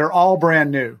 They're all brand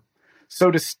new.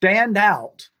 So to stand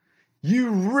out, you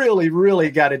really, really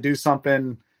got to do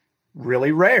something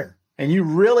really rare. And you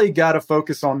really got to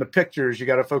focus on the pictures. You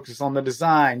got to focus on the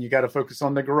design. You got to focus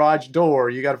on the garage door.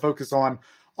 You got to focus on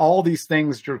all these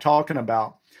things you're talking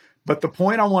about. But the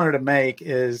point I wanted to make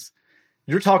is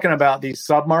you're talking about these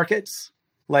submarkets.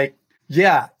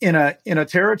 In a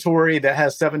territory that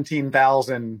has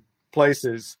 17,000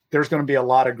 places, there's going to be a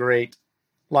lot of great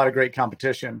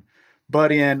competition.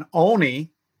 But in Olney,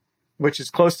 which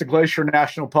is close to Glacier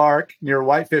National Park near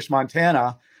Whitefish,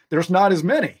 Montana, there's not as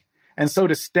many. And so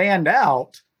to stand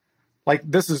out,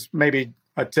 this is maybe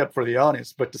a tip for the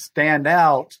audience, but to stand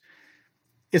out,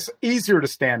 it's easier to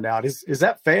stand out. Is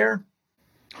that fair?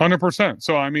 100%.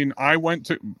 So,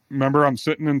 remember I'm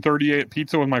sitting in 38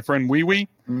 Pizza with my friend Wee Wee,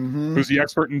 who's the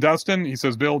expert in Destin. He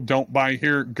says, Bill, don't buy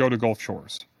here, go to Gulf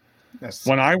Shores. Yes.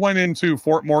 When I went into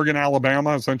Fort Morgan,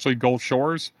 Alabama, essentially Gulf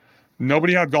Shores,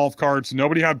 nobody had golf carts,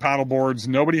 nobody had paddle boards,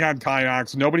 nobody had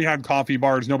kayaks, nobody had coffee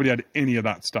bars, nobody had any of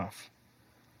that stuff.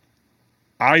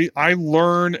 I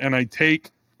learned and I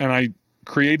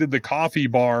created the coffee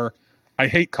bar. I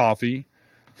hate coffee.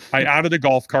 I added a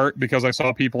golf cart because I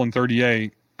saw people in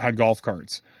 38 had golf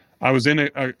carts. I was in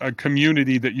a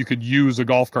community that you could use a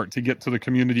golf cart to get to the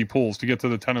community pools, to get to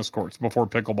the tennis courts before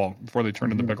they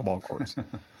turned into pickleball courts.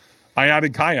 I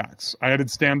added kayaks. I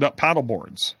added stand-up paddle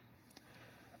boards.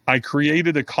 I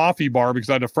created a coffee bar because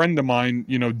I had a friend of mine,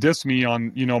 diss me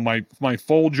on, my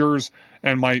Folgers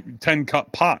and my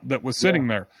 10-cup pot that was sitting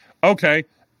there. Okay,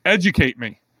 educate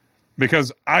me.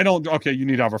 because you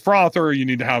need to have a frother, you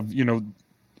need to have,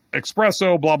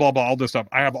 espresso, blah, blah, blah, all this stuff.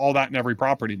 I have all that in every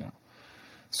property now.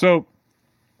 So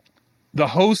the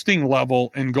hosting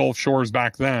level in Gulf Shores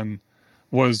back then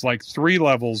was like 3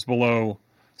 levels below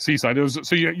Seaside.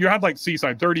 You had like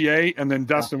Seaside 38, and then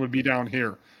Destin would be down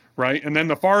here, right? And then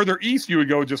the farther east you would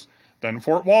go, then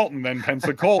Fort Walton, then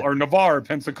Pensacola, or Navarre,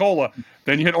 Pensacola.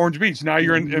 Then you hit Orange Beach. Now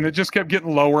you're in, and it just kept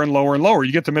getting lower and lower and lower.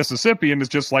 You get to Mississippi, and it's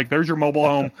just like, there's your mobile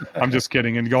home. I'm just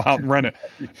kidding, and go out and rent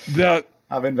it.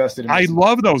 I've invested in I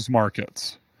love those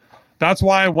markets. That's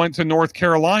why I went to North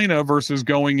Carolina versus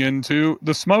going into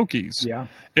the Smokies. Yeah.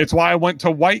 It's why I went to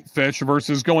Whitefish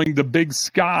versus going to Big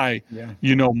Sky,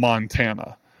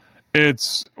 Montana.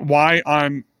 It's why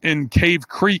I'm in Cave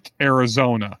Creek,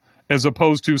 Arizona, as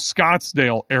opposed to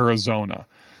Scottsdale, Arizona.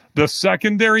 The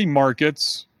secondary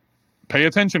markets, pay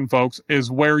attention, folks,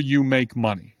 is where you make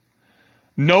money.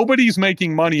 Nobody's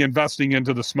making money investing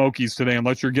into the Smokies today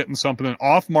unless you're getting something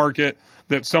off market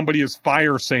that somebody is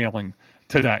fire sailing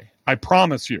today. I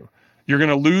promise you. You're going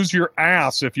to lose your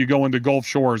ass if you go into Gulf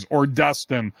Shores or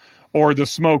Destin or the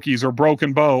Smokies or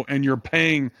Broken Bow and you're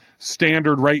paying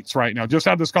standard rates right now. Just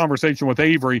had this conversation with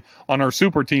Avery on our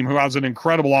super team, who has an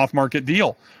incredible off-market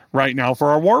deal right now for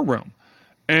our war room.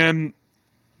 And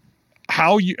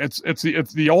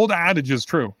it's the old adage is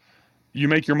true. You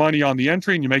make your money on the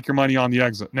entry and you make your money on the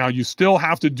exit. Now you still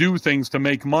have to do things to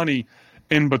make money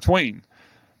in between.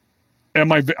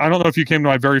 And I don't know if you came to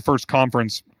my very first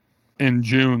conference in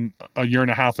June, a year and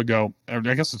a half ago, I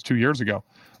guess it's 2 years ago,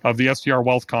 of the STR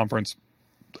Wealth Conference.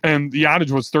 And the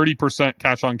adage was 30%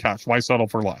 cash on cash. Why settle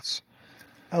for less?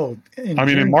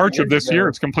 In March of this year,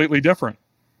 it's completely different.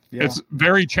 Yeah. It's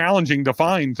very challenging to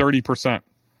find 30%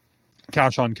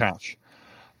 cash on cash.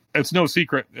 It's no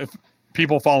secret. If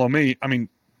people follow me,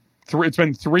 it's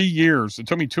been 3 years. It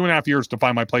took me 2.5 years to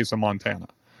find my place in Montana.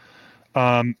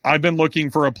 I've been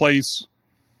looking for a place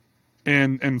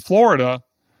in Florida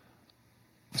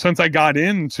since I got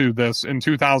into this in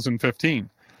 2015.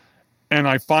 And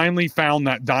I finally found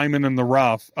that diamond in the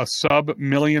rough, a sub-$1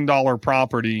 million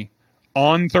property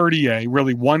on 30A,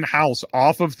 really one house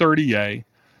off of 30A,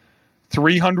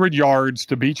 300 yards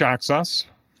to beach access.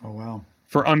 Oh, wow.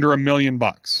 For under $1 million.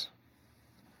 But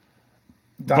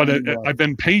I've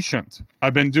been patient.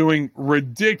 I've been doing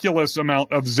ridiculous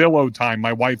amount of Zillow time,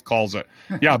 my wife calls it.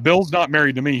 Yeah, Bill's not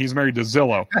married to me. He's married to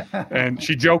Zillow. And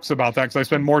she jokes about that because I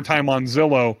spend more time on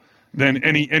Zillow than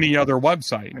any other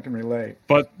website. I can relate.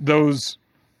 But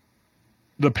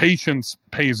the patience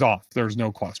pays off. There's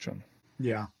no question.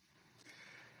 Yeah.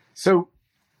 So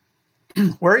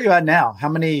where are you at now? How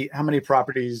many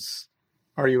properties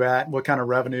are you at? What kind of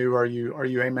revenue are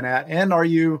you aiming at? And are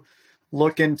you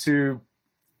looking to,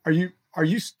 are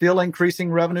you still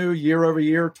increasing revenue year over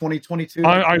year, 2022?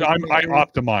 I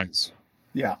optimize.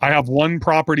 Yeah. I have one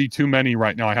property too many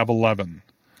right now. I have 11.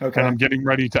 Okay. And I'm getting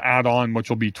ready to add on, which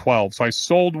will be 12. So I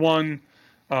sold one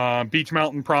Beach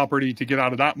Mountain property to get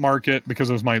out of that market because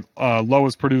it was my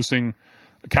lowest producing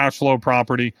cash flow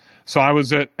property. So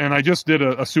and I just did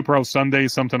a Super House Sunday,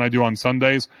 something I do on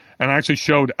Sundays. And I actually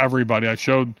showed everybody. I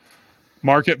showed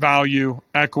market value,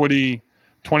 equity,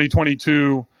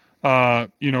 2022,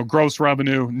 gross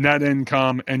revenue, net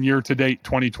income, and year-to-date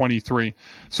 2023.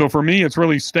 So for me, it's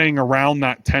really staying around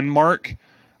that 10 mark,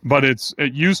 but it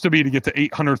used to be to get to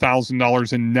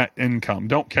 $800,000 in net income.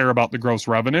 Don't care about the gross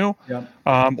revenue. Yep.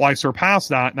 Well, I surpassed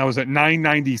that, and I was at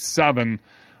 997,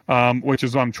 which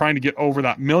is I'm trying to get over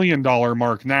that $1 million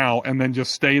mark now, and then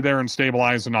just stay there and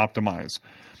stabilize and optimize.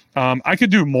 I could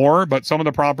do more, but some of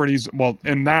the properties,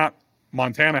 in that,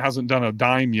 Montana hasn't done a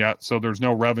dime yet, so there's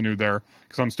no revenue there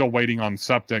because I'm still waiting on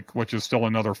septic, which is still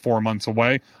another 4 months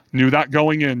away. Knew that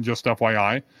going in, just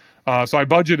FYI. So I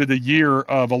budgeted a year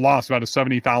of a loss, about a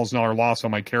 $70,000 loss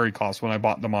on my carry costs when I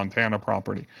bought the Montana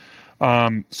property.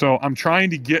 So I'm trying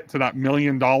to get to that $1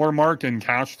 million mark in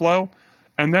cash flow,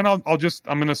 and then I'm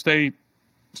going to stay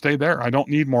there. I don't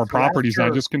need more properties. I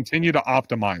just continue to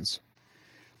optimize.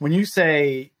 When you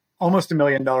say almost $1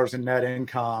 million in net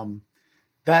income,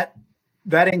 that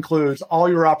includes all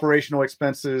your operational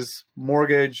expenses,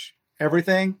 mortgage,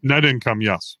 everything? Net income,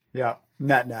 yes. Yeah,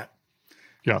 net.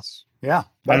 Yes. Yeah.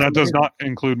 And that does not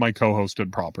include my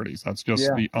co-hosted properties. That's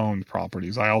just the owned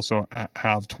properties. I also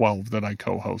have 12 that I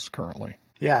co-host currently.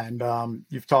 Yeah, and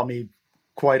you've taught me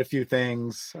quite a few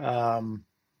things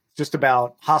just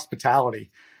about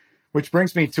hospitality, which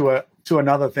brings me to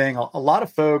another thing. A lot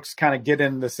of folks kind of get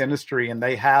in this industry and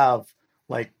they have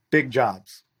like big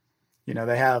jobs.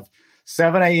 They have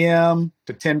 7 a.m.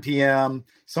 to 10 p.m.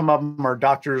 Some of them are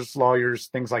doctors, lawyers,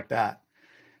 things like that.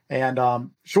 And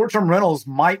short-term rentals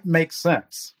might make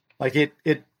sense. Like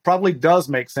it probably does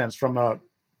make sense from a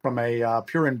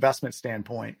pure investment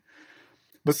standpoint.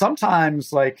 But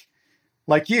sometimes, like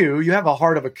you have a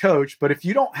heart of a coach, but if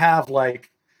you don't have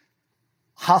like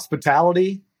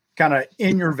hospitality kind of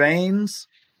in your veins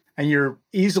and you're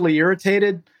easily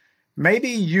irritated, maybe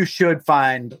you should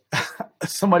find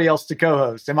somebody else to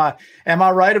co-host. Am I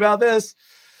right about this?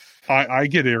 I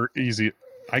get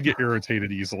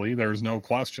irritated easily. There's no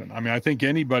question. I mean, I think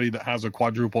anybody that has a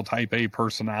quadruple type A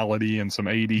personality and some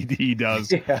ADD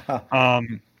does. Yeah.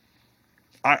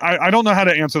 I don't know how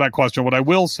to answer that question. What I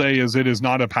will say is it is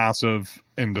not a passive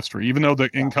industry, even though the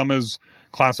income is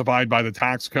classified by the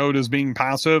tax code as being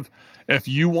passive. If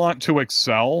you want to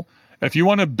excel, if you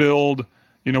want to build,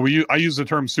 I use the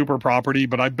term super property,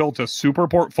 but I built a super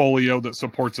portfolio that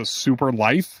supports a super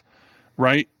life,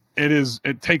 right?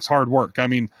 It takes hard work. I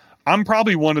mean, I'm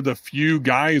probably one of the few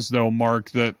guys though, Mark,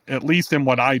 that at least in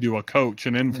what I do, a coach,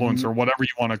 an influencer, whatever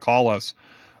you want to call us,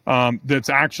 that's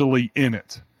actually in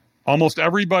it. Almost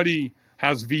everybody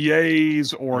has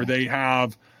VAs or they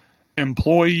have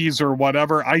employees or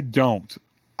whatever. I don't.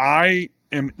 I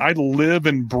live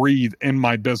and breathe in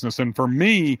my business. And for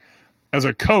me, as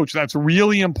a coach, that's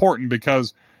really important,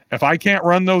 because if I can't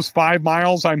run those 5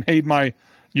 miles I made my,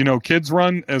 kids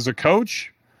run as a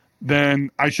coach,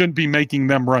 then I shouldn't be making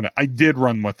them run it. I did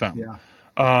run with them.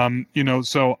 Yeah.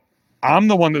 So I'm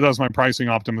the one that does my pricing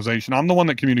optimization. I'm the one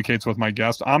that communicates with my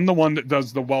guests. I'm the one that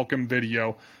does the welcome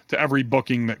video to every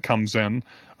booking that comes in.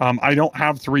 I don't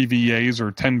have 3 VAs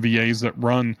or 10 VAs that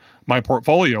run my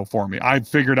portfolio for me. I've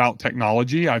figured out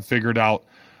technology. I've figured out,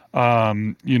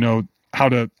 how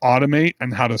to automate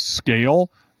and how to scale,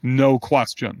 no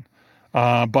question.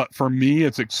 But for me,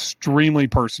 it's extremely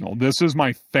personal. This is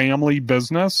my family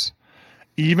business.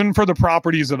 Even for the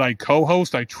properties that I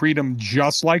co-host, I treat them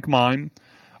just like mine.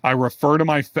 I refer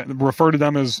to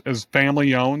them as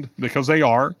family owned, because they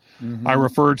are. I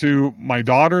refer to my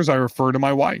daughters. I refer to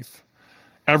my wife.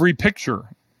 Every picture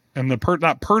and that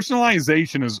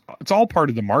personalization it's all part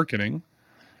of the marketing,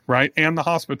 right? And the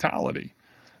hospitality.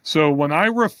 So when I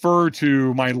refer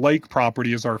to my lake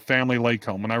property as our family lake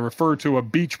home, when I refer to a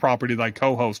beach property that I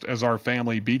co-host as our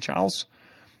family beach house,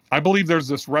 I believe there's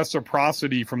this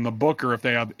reciprocity from the booker, if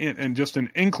they have and just an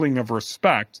inkling of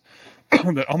respect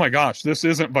that, oh my gosh, this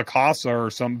isn't Vacasa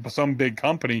or some big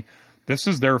company. This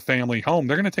is their family home.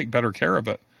 They're going to take better care of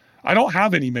it. I don't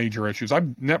have any major issues.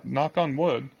 Knock on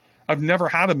wood, I've never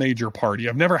had a major party.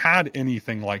 I've never had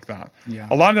anything like that. Yeah.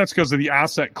 A lot of that's because of the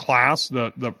asset class,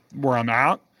 the where I'm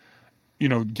at,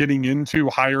 getting into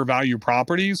higher value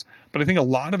properties. But I think a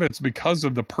lot of it's because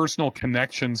of the personal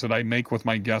connections that I make with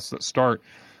my guests that start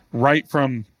right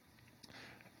from,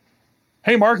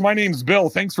 hey, Mark, my name's Bill.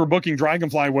 Thanks for booking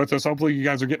Dragonfly with us. Hopefully you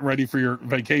guys are getting ready for your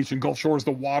vacation. Gulf Shores,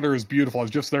 the water is beautiful. I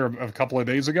was just there a couple of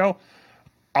days ago.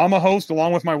 I'm a host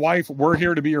along with my wife. We're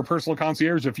here to be your personal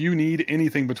concierge. If you need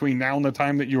anything between now and the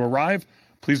time that you arrive,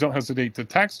 please don't hesitate to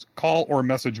text, call, or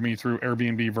message me through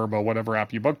Airbnb, Vrbo, whatever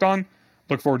app you booked on.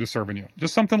 Look forward to serving you.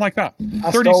 Just something like that.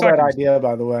 I stole that idea,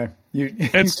 by the way. You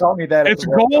taught me that. It's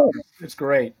gold. It's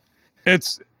great.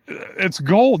 It's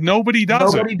gold. Nobody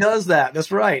does that.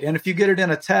 That's right. And if you get it in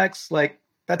a text,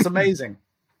 that's amazing.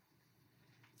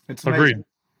 It's amazing. Agreed.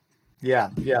 Yeah.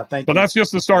 Thank you. But that's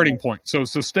just the starting point. So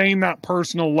sustain that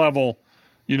personal level,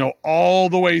 all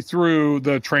the way through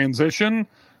the transition,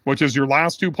 which is your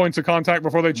last 2 points of contact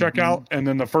before they check out, and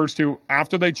then the first 2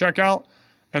 after they check out,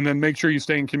 and then make sure you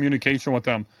stay in communication with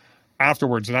them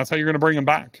afterwards. And that's how you're going to bring them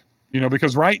back,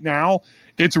 because right now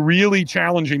it's really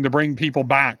challenging to bring people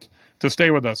back to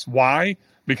stay with us. Why?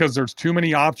 Because there's too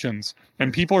many options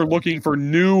and people are looking for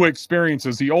new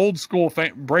experiences. The old school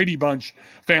Brady Bunch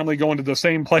family going to the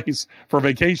same place for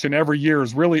vacation every year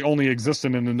is really only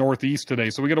existent in the Northeast today.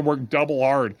 So we got to work double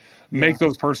hard, make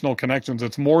those personal connections.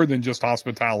 It's more than just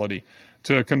hospitality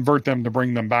to convert them, to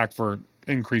bring them back for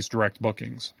increased direct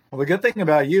bookings. Well, the good thing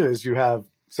about you is you have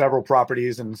several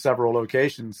properties in several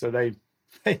locations. So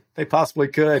they possibly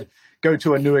could go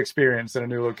to a new experience in a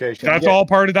new location. That's all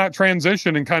part of that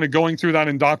transition and kind of going through that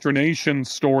indoctrination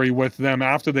story with them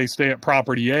after they stay at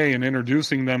property A and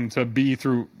introducing them to B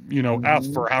through, F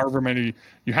for however many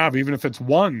you have, even if it's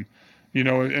one,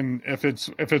 and if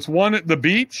it's one at the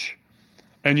beach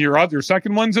and your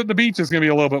second one's at the beach, it's going to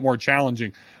be a little bit more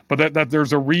challenging. But that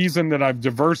there's a reason that I've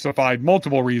diversified,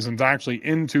 multiple reasons actually,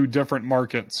 into different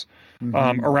markets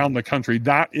around the country.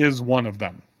 That is one of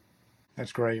them.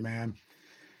 That's great, man.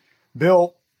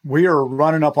 Bill, we are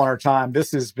running up on our time.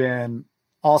 This has been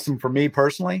awesome for me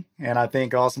personally, and I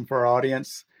think awesome for our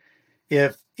audience.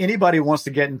 If anybody wants to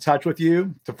get in touch with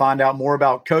you to find out more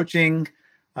about coaching,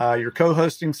 your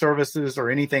co-hosting services, or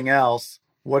anything else,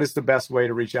 what is the best way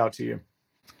to reach out to you?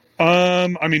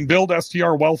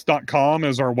 BuildSTRwealth.com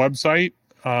is our website.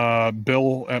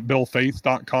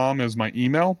 Bill@BillFaeth.com is my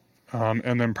email.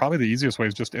 And then probably the easiest way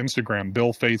is just Instagram,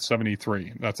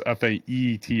 BillFaeth73. That's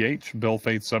Faeth,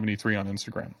 BillFaeth73 on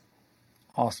Instagram.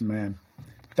 Awesome, man.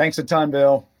 Thanks a ton,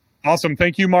 Bill. Awesome.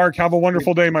 Thank you, Mark. Have a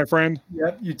wonderful day, my friend.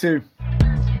 Yep, you too.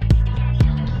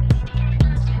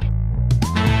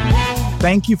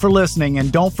 Thank you for listening,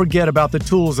 and don't forget about the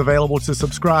tools available to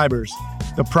subscribers.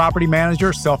 The Property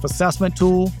Manager Self-Assessment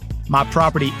Tool, my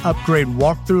Property Upgrade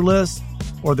Walkthrough List,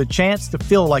 or the chance to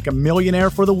feel like a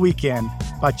millionaire for the weekend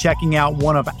by checking out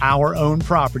one of our own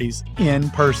properties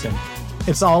in person.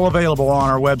 It's all available on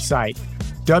our website,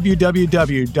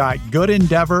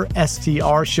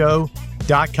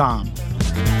 www.goodendeavorstrshow.com.